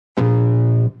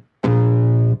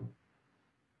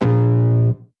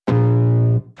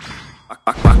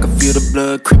feel the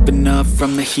blood creeping up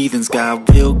from the heathens. Got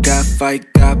will, got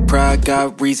fight, got pride,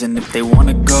 got reason. If they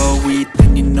wanna go eat,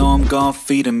 then you know I'm gon'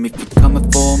 feed them. If you're coming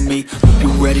for me, hope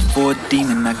you're ready for a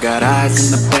demon. I got eyes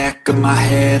in the back of my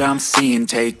head, I'm seeing.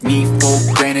 Take me for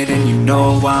granted and you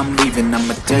know I'm leaving.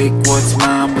 I'ma take what's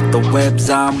mine with the webs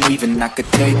I'm weaving. I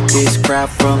could take this crowd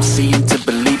from seeing to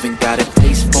believing. Got a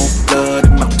taste for blood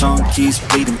and my tongue keeps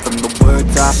bleeding from the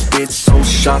words I spit. So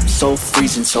sharp, so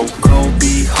freezing, so cold.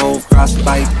 Behold,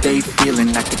 frostbite they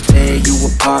feeling. I could tear you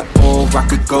apart or I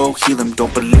could go heal them.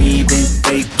 Don't believe in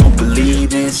fate, don't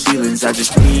believe in ceilings. I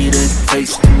just need a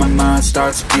taste and my mind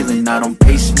starts feeling. I don't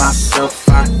pace myself,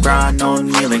 I grind on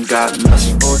kneeling. Got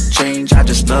lust for change, I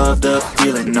just love the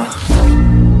feeling.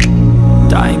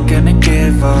 I ain't gonna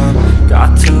give up.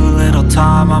 Got too little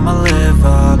time, I'ma live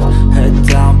up. Head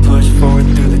down, push forward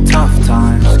through the tough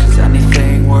times. Cause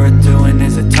anything worth doing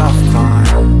is a tough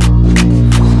climb.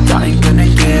 I ain't gonna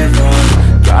give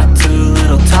up. Got too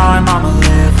little time, I'ma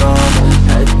live up.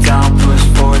 Head down, push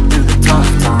forward through the tough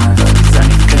times. Cause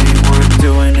anything worth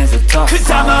doing is a tough climb. Cause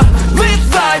I'ma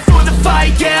live life for the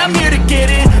fight, yeah, I'm here to get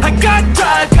it. I got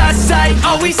drive, got sight,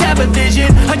 always have a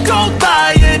vision. I go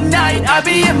by at night, I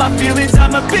be in my feelings.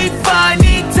 I'ma be fine,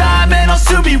 need time, and I'll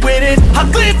soon be winning. I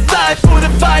live life for the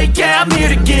fight, yeah, I'm here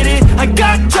to get it. I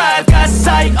got drive, got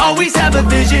sight, always have a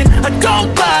vision. I go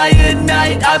by at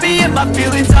night, I be in my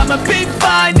feelings. I'ma be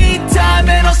fine, need time,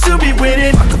 and I'll soon be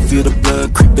winning. I can feel the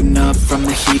blood creeping up from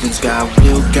the heathens. Got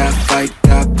will, got fight,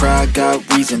 got pride, got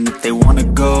reason. If they wanna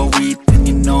go eat, then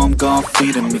you know I'm gon'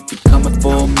 feed them. If you're coming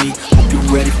for me, hope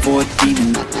you're ready for a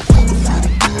demon.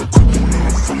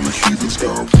 From the heathens,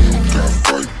 got will, got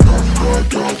fight, got pride,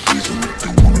 got reason. If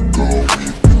they wanna go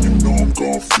eat, then you know I'm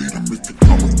gon' feed them. If you're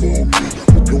coming for me,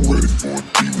 hope you're ready for a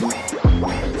demon.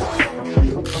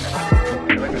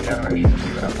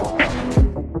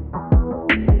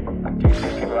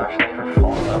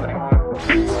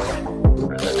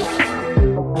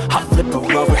 I flip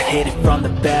her over, hit it from the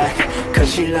back,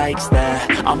 cause she likes that.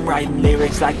 I'm writing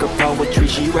lyrics like a poetry,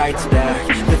 she writes back.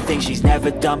 The things she's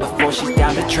never done before, she's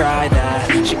down to try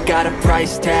that. She got a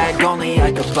price tag, only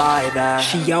I could buy that.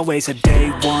 She always a day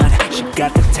one, she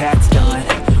got the tats done.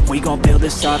 We gon' build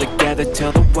this all together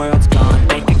till the world's gone.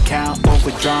 Bank account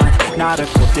overdrawn, not a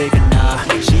gold digger, nah.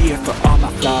 She here for all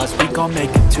my flaws, we gon' make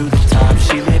it to the top.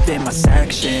 She lived in my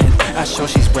section, I sure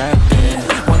she's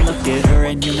reppin'. One look at her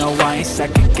and you know I ain't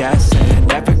second guessing.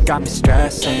 Never got me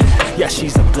stressing, yeah,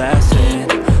 she's a blessing.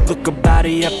 Look her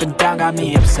body up and down, got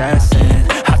me obsessing.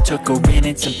 I took her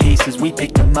in some pieces, we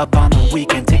picked them up on the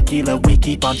weekend. Tequila, we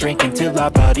keep on drinking till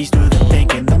our bodies do the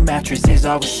thinking. The mattress is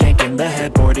always sinking, the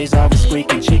headboard is always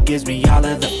squeaking. She gives me all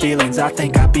of the feelings, I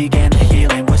think I began the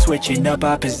healing. We're switching up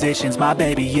our positions, my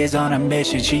baby is on a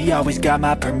mission. She always got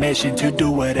my permission to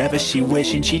do whatever she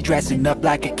wishing. She dressing up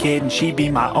like a kid and she be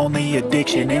my only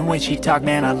addiction. And when she talk,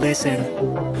 man, I listen.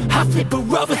 I flip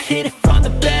her over, hit it from the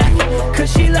back,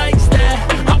 cause she likes